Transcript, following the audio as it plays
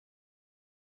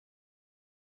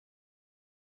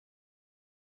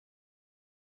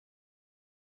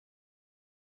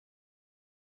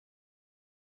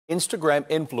Instagram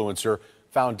influencer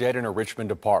found dead in her Richmond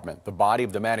apartment. The body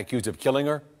of the man accused of killing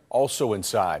her also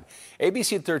inside.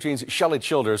 ABC 13's Shelley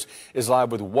Childers is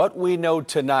live with what we know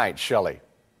tonight. Shelley.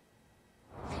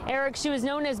 Eric, she was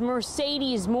known as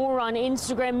Mercedes Morr on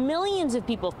Instagram. Millions of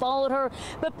people followed her,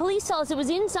 but police tell us it was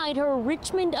inside her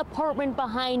Richmond apartment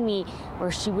behind me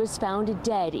where she was found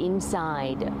dead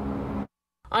inside.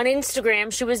 On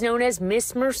Instagram, she was known as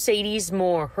Miss Mercedes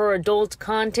Morr. Her adult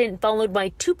content followed by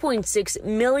 2.6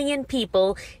 million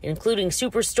people, including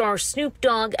superstar Snoop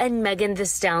Dogg and Megan Thee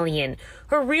Stallion.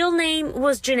 Her real name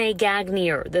was Janae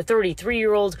Gagnier. The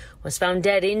 33-year-old was found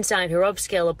dead inside her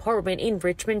upscale apartment in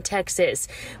Richmond, Texas.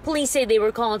 Police say they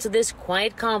were called to this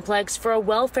quiet complex for a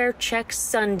welfare check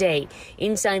Sunday.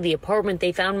 Inside the apartment,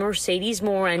 they found Mercedes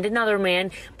Morr and another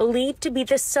man believed to be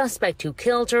the suspect who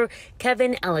killed her,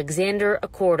 Kevin Alexander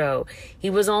Accordo. He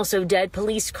was also dead,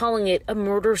 police calling it a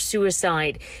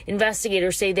murder-suicide.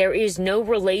 Investigators say there is no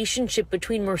relationship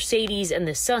between Mercedes and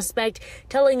the suspect,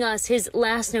 telling us his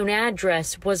last known address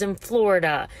was in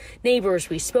Florida. Neighbors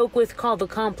we spoke with called the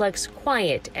complex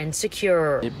quiet and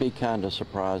secure. It'd be kind of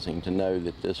surprising to know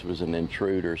that this was an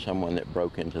intruder, someone that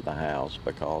broke into the house,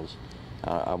 because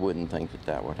I wouldn't think that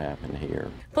that would happen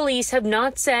here. Police have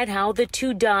not said how the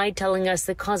two died, telling us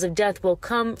the cause of death will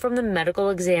come from the medical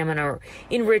examiner.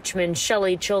 In Richmond,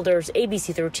 Shelley Childers,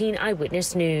 ABC 13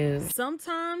 Eyewitness News.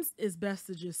 Sometimes it's best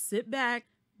to just sit back,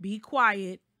 be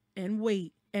quiet, and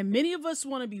wait. And many of us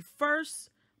want to be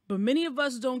first, but many of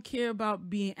us don't care about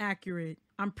being accurate.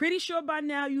 I'm pretty sure by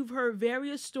now you've heard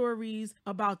various stories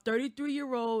about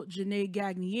 33-year-old Janae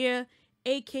Gagnier,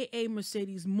 aka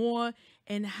Mercedes Morr,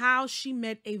 and how she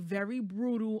met a very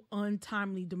brutal,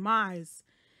 untimely demise.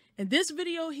 And this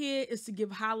video here is to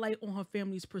give highlight on her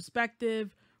family's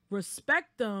perspective,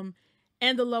 respect them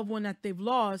and the loved one that they've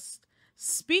lost,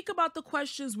 speak about the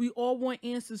questions we all want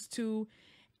answers to,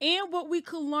 and what we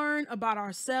could learn about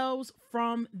ourselves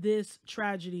from this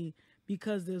tragedy,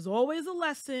 because there's always a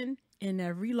lesson in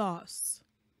every loss.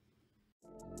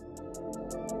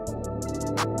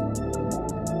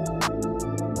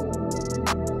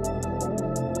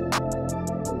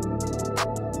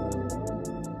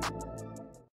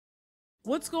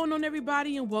 What's going on,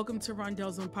 everybody, and welcome to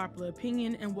Rondell's Unpopular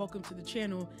Opinion, and welcome to the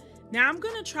channel. Now, I'm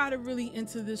going to try to really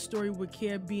enter this story with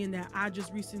care, being that I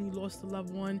just recently lost a loved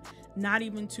one not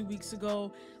even 2 weeks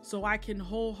ago, so I can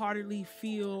wholeheartedly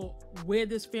feel where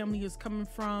this family is coming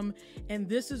from. And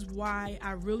this is why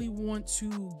I really want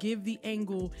to give the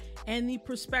angle and the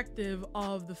perspective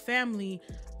of the family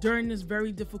during this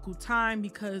very difficult time,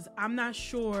 because I'm not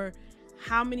sure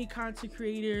how many content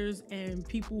creators and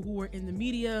people who are in the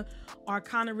media are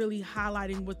kind of really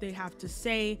highlighting what they have to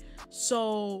say.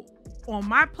 So on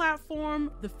my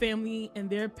platform, the family and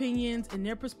their opinions and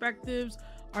their perspectives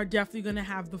are definitely going to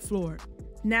have the floor.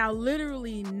 Now,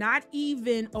 literally not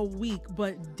even a week,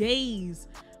 but days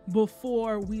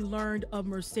before we learned of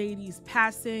Mercedes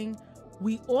passing,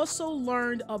 we also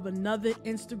learned of another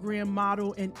Instagram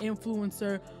model and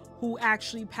influencer who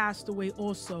actually passed away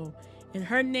also. And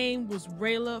her name was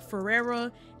Rayla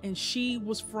Ferreira, and she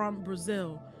was from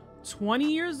Brazil.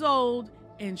 20 years old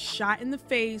and shot in the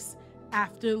face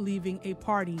after leaving a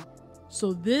party.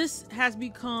 So this has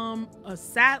become,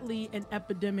 sadly, an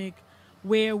epidemic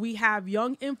where we have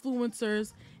young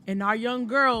influencers and our young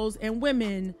girls and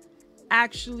women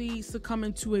actually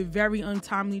succumbing to a very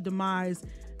untimely demise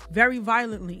very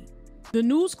violently. The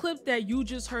news clip that you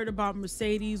just heard about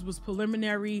Mercedes was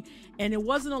preliminary, and it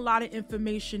wasn't a lot of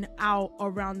information out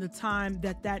around the time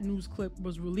that that news clip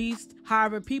was released.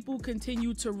 However, people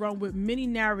continued to run with many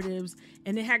narratives,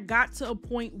 and it had got to a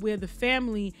point where the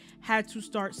family had to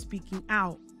start speaking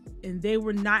out, and they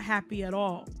were not happy at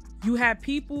all. You had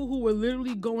people who were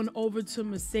literally going over to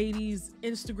Mercedes'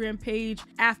 Instagram page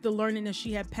after learning that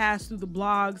she had passed through the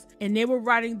blogs, and they were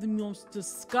writing the most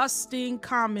disgusting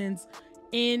comments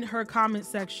in her comment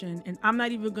section, and I'm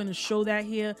not even going to show that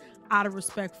here out of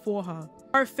respect for her.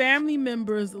 Her family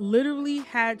members literally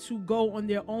had to go on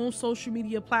their own social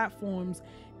media platforms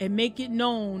and make it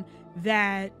known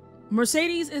that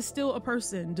Mercedes is still a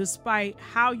person, despite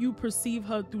how you perceive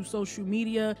her through social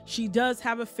media. She does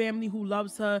have a family who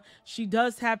loves her. She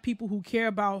does have people who care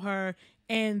about her.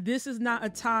 And this is not a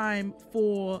time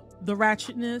for the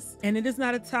ratchetness, and it is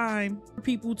not a time for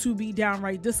people to be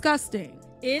downright disgusting.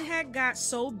 It had got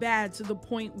so bad to the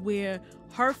point where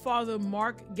her father,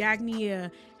 Mark Gagnier,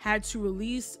 had to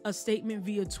release a statement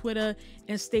via Twitter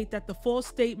and state that the false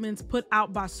statements put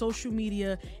out by social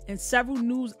media and several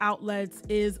news outlets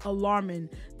is alarming.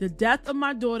 The death of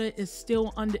my daughter is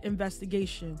still under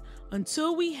investigation.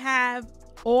 Until we have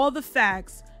all the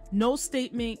facts, no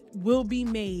statement will be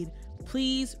made.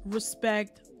 Please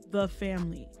respect the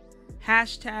family.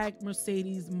 Hashtag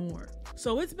Mercedes Morr.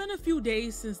 So it's been a few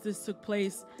days since this took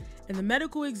place, and the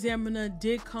medical examiner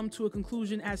did come to a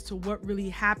conclusion as to what really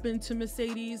happened to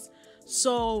Mercedes.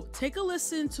 So take a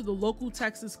listen to the local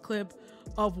Texas clip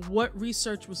of what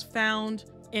research was found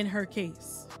in her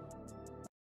case.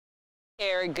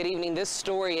 Eric, good evening. This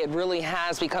story, it really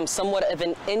has become somewhat of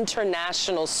an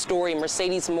international story.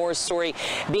 Mercedes Morr's story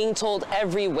being told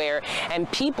everywhere.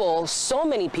 And people, so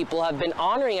many people have been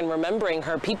honoring and remembering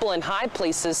her. People in high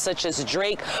places such as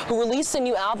Drake, who released a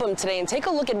new album today. And take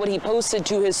a look at what he posted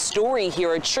to his story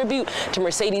here. A tribute to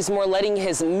Mercedes Morr, letting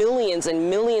his millions and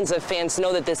millions of fans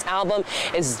know that this album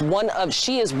is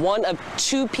she is one of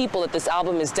two people that this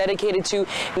album is dedicated to.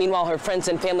 Meanwhile, her friends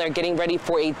and family are getting ready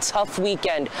for a tough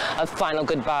weekend of final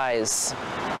goodbyes.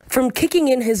 From kicking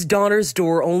in his daughter's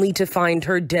door only to find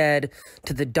her dead,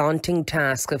 to the daunting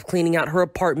task of cleaning out her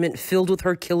apartment filled with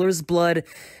her killer's blood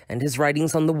and his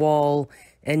writings on the wall,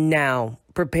 and now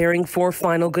preparing for a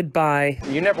final goodbye.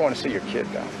 You never want to see your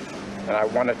kid die, and I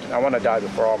want to die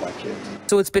before all my kids.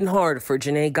 So it's been hard for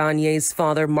Janae Gagne's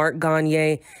father, Mark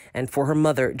Gagne, and for her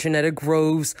mother, Janetta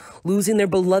Groves, losing their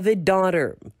beloved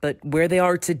daughter. But where they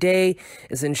are today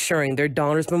is ensuring their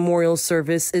daughter's memorial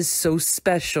service is so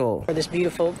special. For this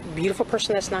beautiful, beautiful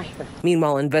person that's not here.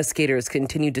 Meanwhile, investigators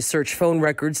continue to search phone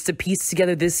records to piece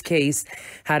together this case.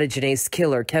 How did Janae's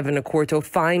killer, Kevin Accorto,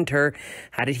 find her?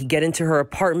 How did he get into her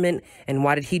apartment? And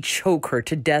why did he choke her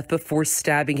to death before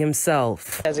stabbing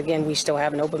himself? As again, we still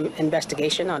have an open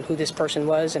investigation on who this person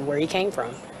was and where he came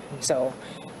from. So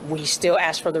we still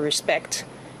ask for the respect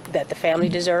that the family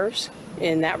deserves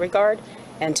in that regard,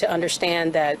 and to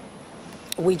understand that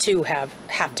we too have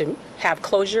to have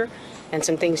closure, and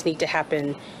some things need to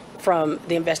happen from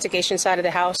the investigation side of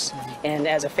the house, and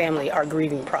as a family, our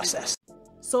grieving process.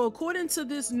 So according to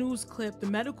this news clip, the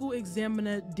medical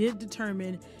examiner did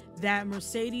determine that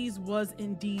Mercedes was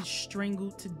indeed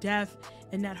strangled to death,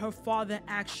 and that her father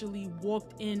actually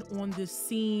walked in on this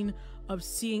scene of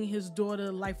seeing his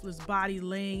daughter's lifeless body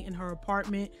laying in her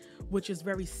apartment, which is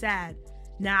very sad.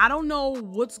 Now, I don't know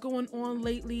what's going on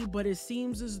lately, but it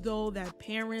seems as though that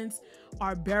parents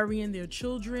are burying their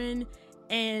children,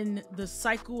 and the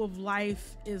cycle of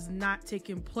life is not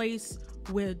taking place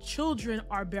where children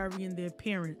are burying their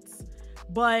parents.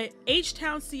 But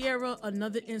H-Town Sierra,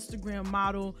 another Instagram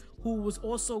model who was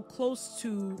also close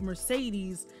to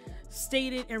Mercedes,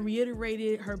 stated and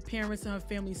reiterated her parents and her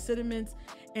family's sentiments,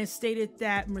 and stated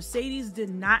that Mercedes did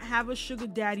not have a sugar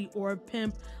daddy or a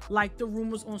pimp like the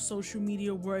rumors on social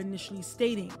media were initially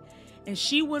stating. And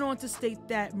she went on to state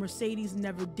that Mercedes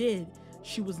never did.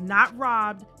 She was not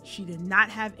robbed. She did not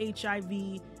have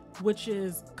HIV, which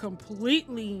is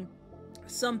completely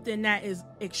something that is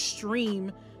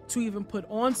extreme to even put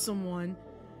on someone.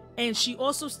 And she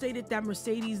also stated that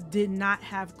Mercedes did not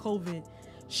have COVID.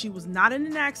 She was not in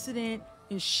an accident,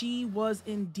 and she was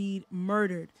indeed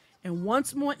murdered. And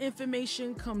once more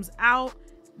information comes out,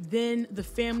 then the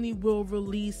family will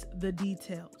release the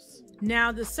details.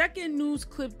 Now, the second news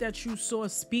clip that you saw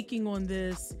speaking on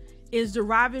this is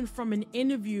deriving from an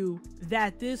interview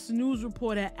that this news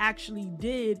reporter actually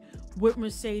did with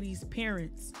Mercedes'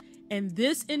 parents. And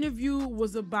this interview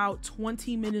was about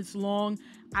 20 minutes long.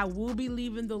 I will be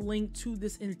leaving the link to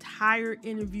this entire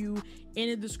interview in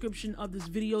the description of this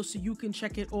video so you can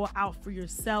check it all out for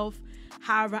yourself.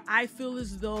 However, I feel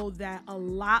as though that a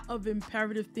lot of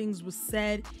imperative things was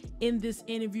said in this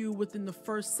interview within the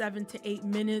first 7 to 8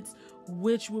 minutes,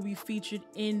 which will be featured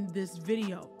in this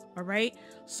video. All right,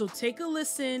 so take a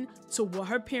listen to what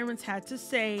her parents had to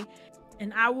say,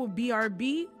 and I will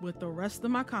BRB with the rest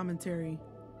of my commentary.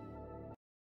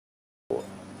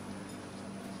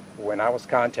 When I was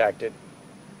contacted,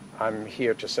 I'm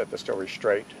here to set the story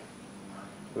straight,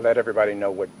 let everybody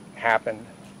know what happened.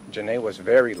 Janae was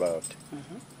very loved,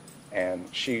 and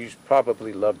she's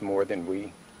probably loved more than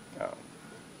we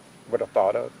would have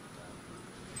thought of.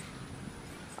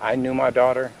 I knew my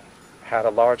daughter had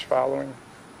a large following,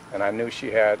 and I knew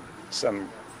she had some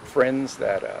friends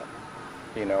that,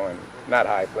 you know, in not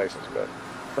high places, but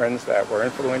friends that were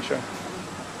influential.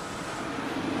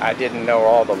 I didn't know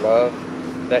all the love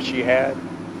that she had,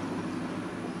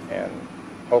 and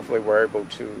hopefully we're able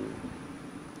to,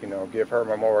 you know, give her a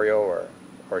memorial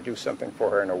or do something for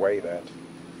her in a way that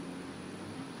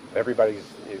everybody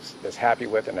is happy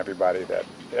with, and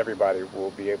everybody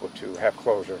will be able to have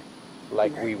closure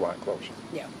like we want closure.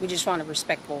 Yeah, we just want a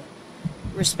respectful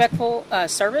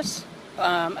service.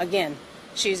 Again,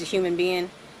 she's a human being,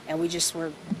 and we just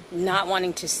were not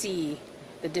wanting to see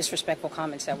the disrespectful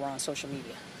comments that were on social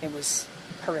media. It was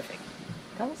horrific.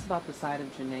 Tell us about the side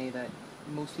of Janae that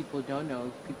most people don't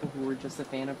know, people who were just a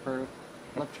fan of her,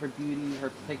 loved her beauty,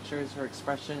 her pictures, her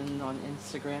expression on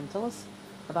Instagram. Tell us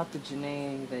about the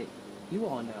Janae that you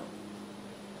all know.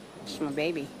 She's my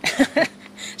baby.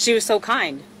 She was so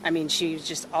kind. I mean, she was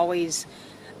just always,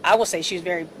 I will say she was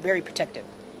very, very protective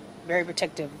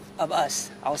of us.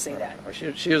 I'll say that.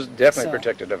 She was definitely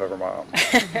protective of her mom.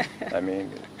 I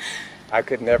mean, I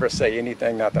could never say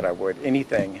anything, not that I would,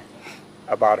 anything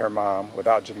about her mom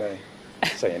without Janae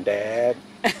saying Dad,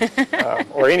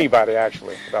 or anybody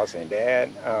actually, without saying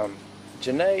Dad.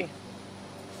 Janae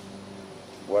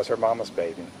was her mama's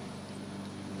baby.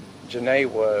 Janae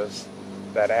was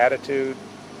that attitude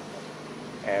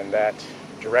and that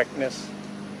directness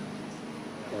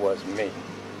was me.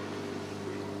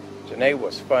 Janae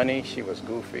was funny, she was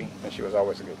goofy, and she was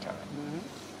always a good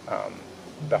time.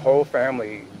 The whole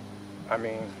family, I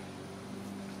mean,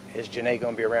 is Janae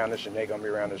going to be around? Is Janae going to be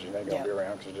around? Is Janae going to be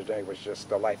around? Because Janae was just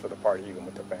the life of the party, even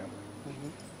with the family.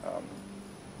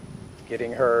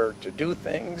 Getting her to do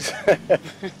things, I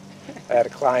had to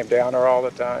climb down her all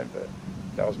the time, but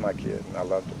that was my kid, and I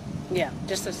loved her. Yeah,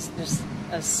 just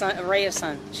a ray of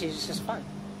sun. She's just fun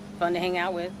to hang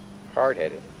out with.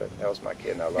 Hard-headed, but that was my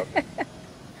kid, and I loved her.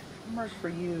 Mark, for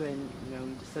you, and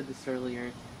you just said this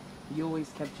earlier, you always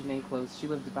kept Janae close. She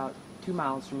lived about 2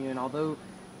 miles from you, and although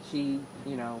she,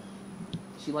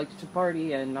 she liked to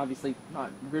party, and obviously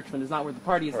Richmond is not where the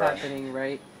party is happening,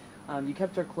 right? You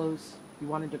kept her close. You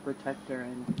wanted to protect her,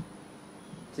 and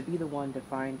to be the one to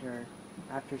find her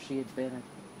after she had been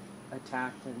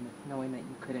attacked, and knowing that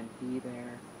you couldn't be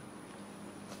there,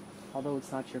 although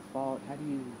it's not your fault, how do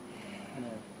you kind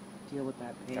of deal with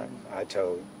that pain? I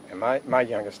told, and my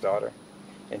youngest daughter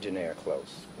and Janae are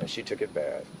close, and she took it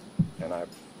bad, and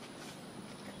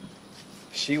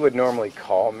she would normally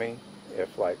call me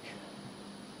if like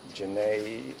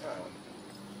Janae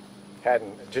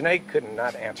Janae could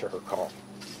not answer her call,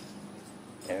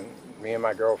 and me and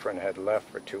my girlfriend had left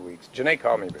for 2 weeks. Janae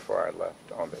called me before I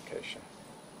left on vacation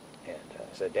and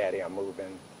said, Daddy, I'm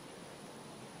moving.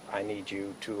 I need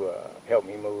you to help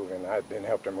me move. And I've been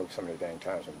helped her move so many dang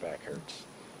times when back hurts.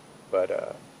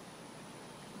 But,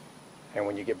 and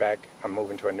when you get back, I'm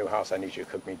moving to a new house. I need you to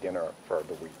cook me dinner for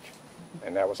the week.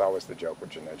 And that was always the joke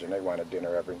with Janae. Janae wanted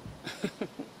dinner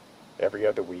every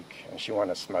other week. And she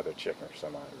wanted smothered chicken for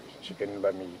some odd reason. She couldn't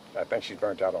let me eat. I think she's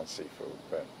burnt out on seafood.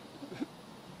 But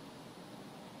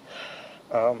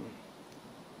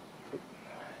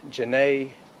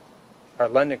Janae, or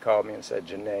London called me and said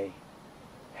Janae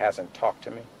hasn't talked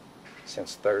to me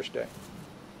since Thursday.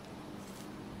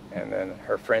 And then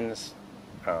her friends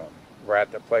were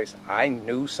at the place. I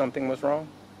knew something was wrong.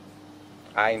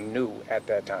 I knew at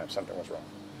that time something was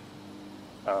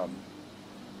wrong.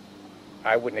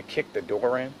 I wouldn't have kicked the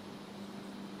door in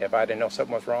if I didn't know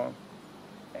something was wrong.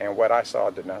 And what I saw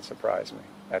did not surprise me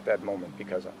at that moment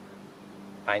because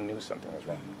I knew something was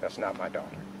wrong. That's not my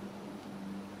daughter.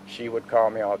 She would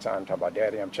call me all the time, talk about,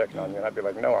 Daddy, I'm checking on you. And I'd be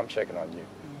like, no, I'm checking on you.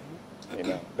 You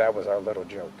know, that was our little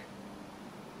joke.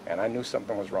 And I knew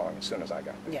something was wrong as soon as I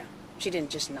got there. Yeah, she didn't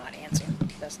just not answer.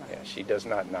 That's not. Yeah, she does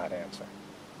not answer.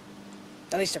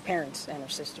 At least her parents and her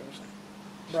sisters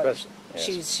and brothers.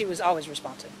 Yes. She was always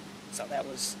responsive. So that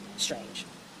was strange.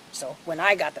 So when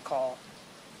I got the call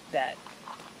that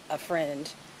a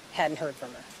friend hadn't heard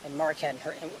from her and Mark hadn't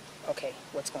heard, okay,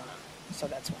 what's going on? So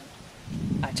that's when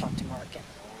I talked to Mark. And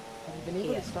have you been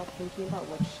able to stop thinking about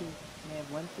what she may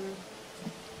have went through?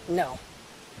 No,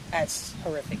 that's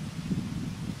horrific.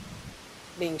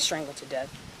 Being strangled to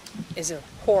death is a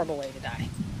horrible way to die.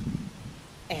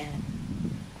 And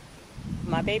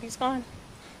my baby's gone.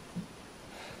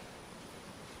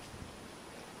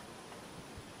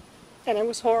 And it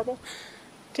was horrible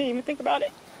to even think about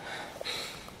it.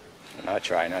 I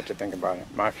try not to think about it.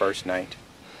 My first night,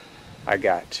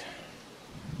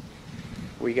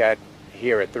 we got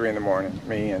here at 3 in the morning,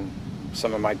 me and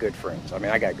some of my good friends. I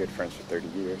mean, I got good friends for 30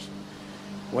 years.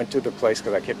 Went to the place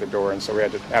because I kicked the door in, so we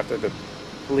had to, after the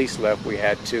police left, we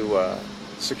had to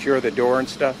secure the door and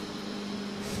stuff.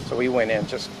 So we went in,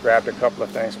 just grabbed a couple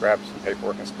of things, grabbed some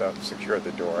paperwork and stuff, secured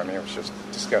the door. I mean, it was just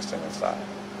disgusting inside.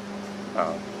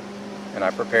 And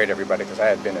I prepared everybody because I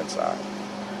had been inside.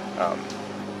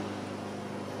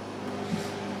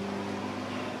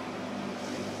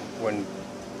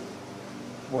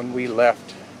 When we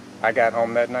left, I got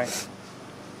home that night.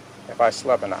 If I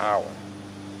slept an hour,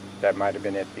 that might have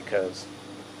been it, because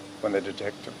when the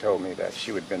detective told me that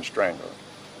she had been strangled,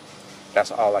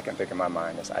 that's all I can think in my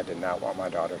mind is I did not want my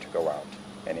daughter to go out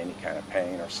in any kind of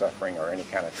pain or suffering or any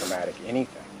kind of traumatic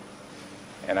anything.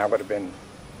 And I would have been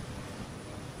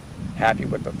happy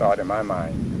with the thought in my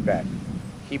mind that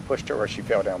he pushed her or she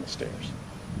fell down the stairs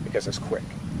because it's quick.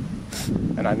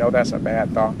 And I know that's a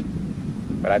bad thought,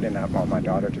 but I did not want my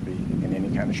daughter to be in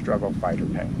any kind of struggle, fight, or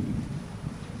pain.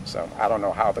 So I don't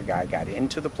know how the guy got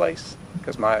into the place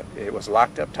because it was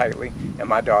locked up tightly, and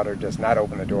my daughter does not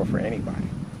open the door for anybody.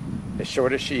 As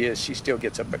short as she is, she still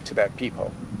gets up to that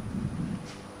peephole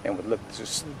and would look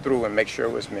just through and make sure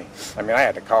it was me. I mean, I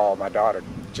had to call my daughter,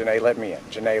 Janae, let me in.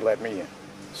 Janae, let me in.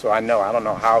 So I don't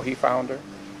know how he found her.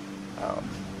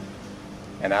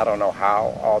 And I don't know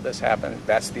how all this happened.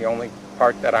 That's the only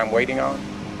part that I'm waiting on.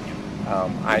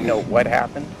 I know what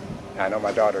happened. I know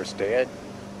my daughter's dead.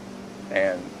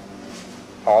 And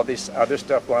all this other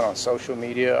stuff going on social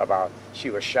media about she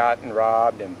was shot and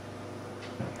robbed and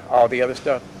all the other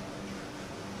stuff.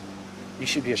 You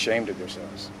should be ashamed of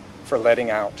yourselves for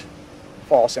letting out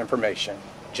false information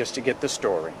just to get the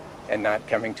story and not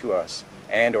coming to us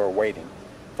and or waiting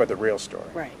for the real story.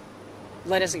 Right.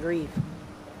 Let us grieve.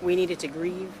 We needed to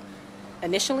grieve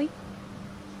initially.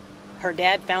 Her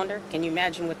dad found her. Can you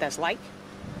imagine what that's like?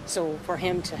 So for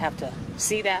him to have to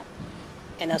see that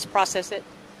and us process it,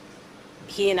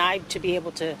 he and I to be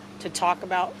able to talk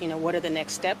about, what are the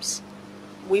next steps,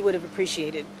 we would have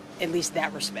appreciated at least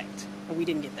that respect. And we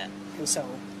didn't get that. And so,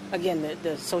 again,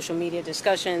 the social media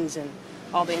discussions and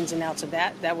all the ins and outs of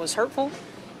that was hurtful.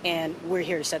 And we're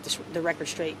here to set the record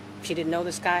straight. She didn't know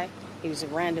this guy. He was a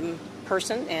random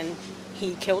person, and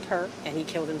he killed her, and he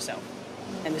killed himself.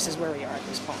 And this is where we are at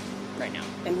this point right now.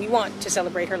 And we want to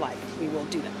celebrate her life. We will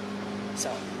do that.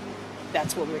 So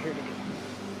that's what we're here to do.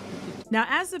 Now,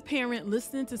 as a parent,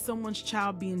 listening to someone's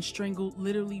child being strangled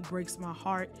literally breaks my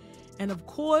heart. And of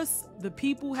course, the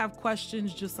people have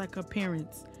questions just like her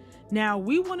parents. Now,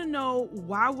 we want to know,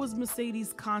 why was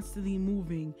Mercedes constantly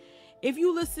moving? If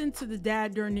you listen to the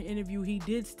dad during the interview, he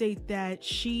did state that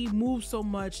she moved so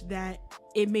much that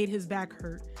it made his back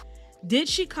hurt. Did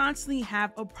she constantly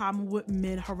have a problem with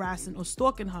men harassing or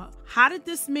stalking her? How did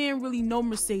this man really know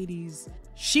Mercedes?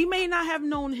 She may not have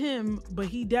known him, but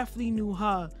he definitely knew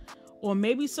her. Or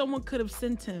maybe someone could have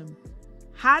sent him.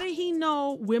 How did he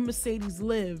know where Mercedes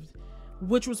lived,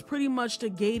 which was pretty much the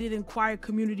gated and quiet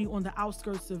community on the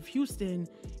outskirts of Houston?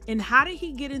 And how did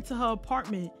he get into her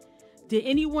apartment? Did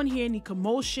anyone hear any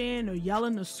commotion or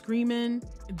yelling or screaming?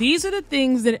 These are the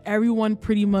things that everyone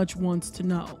pretty much wants to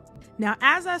know. Now,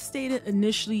 as I stated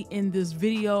initially in this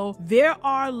video, there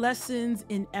are lessons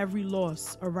in every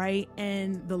loss, all right?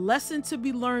 And the lesson to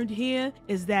be learned here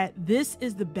is that this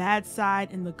is the bad side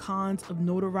and the cons of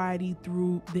notoriety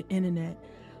through the internet.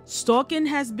 Stalking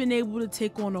has been able to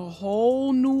take on a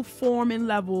whole new form and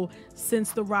level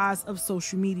since the rise of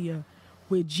social media,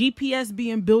 with GPS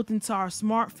being built into our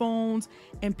smartphones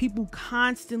and people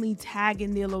constantly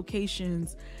tagging their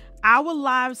locations. Our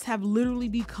lives have literally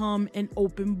become an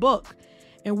open book.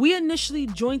 And we initially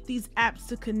joined these apps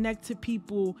to connect to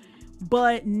people,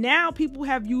 but now people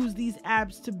have used these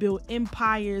apps to build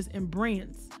empires and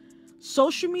brands.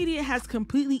 Social media has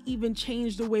completely even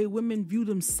changed the way women view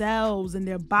themselves and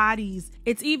their bodies.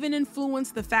 It's even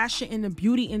influenced the fashion and the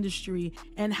beauty industry,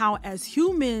 and how as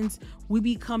humans, we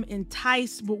become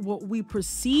enticed with what we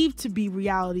perceive to be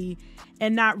reality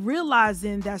and not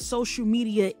realizing that social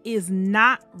media is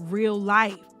not real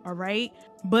life, all right?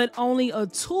 But only a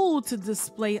tool to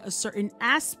display a certain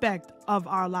aspect of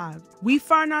our lives. We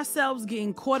find ourselves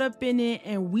getting caught up in it,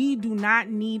 and we do not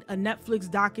need a Netflix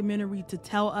documentary to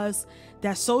tell us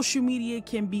that social media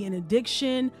can be an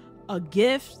addiction, a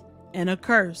gift, and a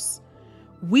curse.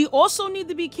 We also need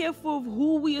to be careful of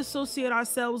who we associate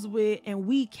ourselves with, and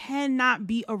we cannot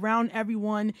be around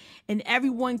everyone, and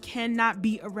everyone cannot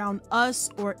be around us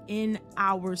or in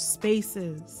our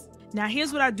spaces. Now,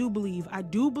 here's what I do believe. I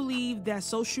do believe that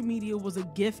social media was a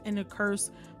gift and a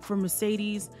curse for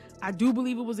Mercedes. I do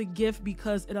believe it was a gift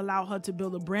because it allowed her to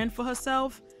build a brand for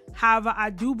herself. However, I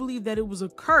do believe that it was a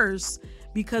curse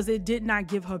because it did not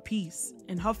give her peace.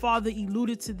 And her father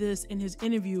alluded to this in his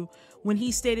interview when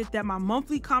he stated that my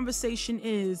monthly conversation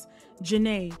is,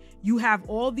 Janae, you have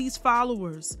all these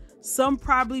followers, some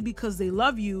probably because they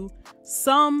love you,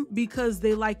 some because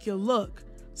they like your look,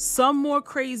 some more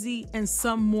crazy and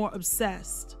some more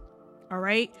obsessed. All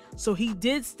right. So he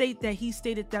did state that he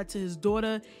stated that to his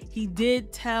daughter. He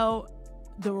did tell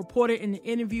the reporter in the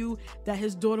interview that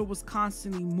his daughter was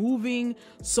constantly moving.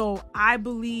 So I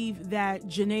believe that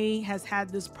Janae has had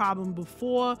this problem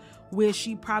before, where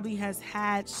she probably has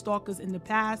had stalkers in the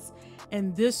past.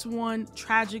 And this one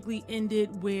tragically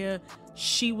ended where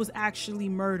she was actually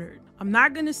murdered. I'm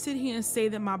not going to sit here and say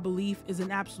that my belief is an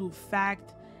absolute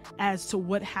fact as to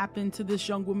what happened to this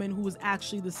young woman who was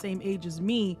actually the same age as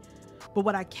me. But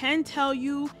what I can tell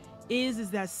you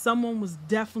is that someone was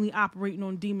definitely operating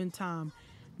on demon time.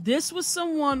 This was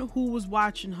someone who was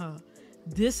watching her.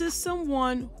 This is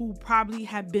someone who probably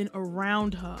had been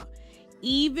around her,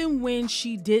 even when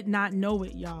she did not know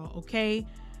it, y'all, okay?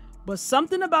 But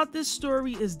something about this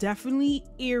story is definitely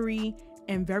eerie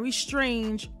and very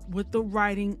strange with the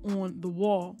writing on the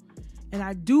wall. And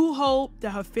I do hope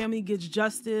that her family gets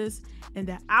justice and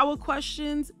that our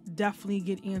questions definitely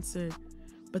get answered.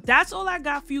 But that's all I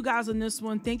got for you guys on this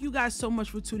one. Thank you guys so much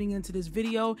for tuning into this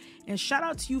video. And shout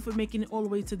out to you for making it all the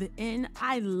way to the end.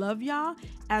 I love y'all.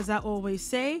 As I always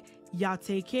say, y'all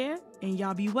take care and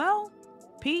y'all be well.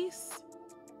 Peace.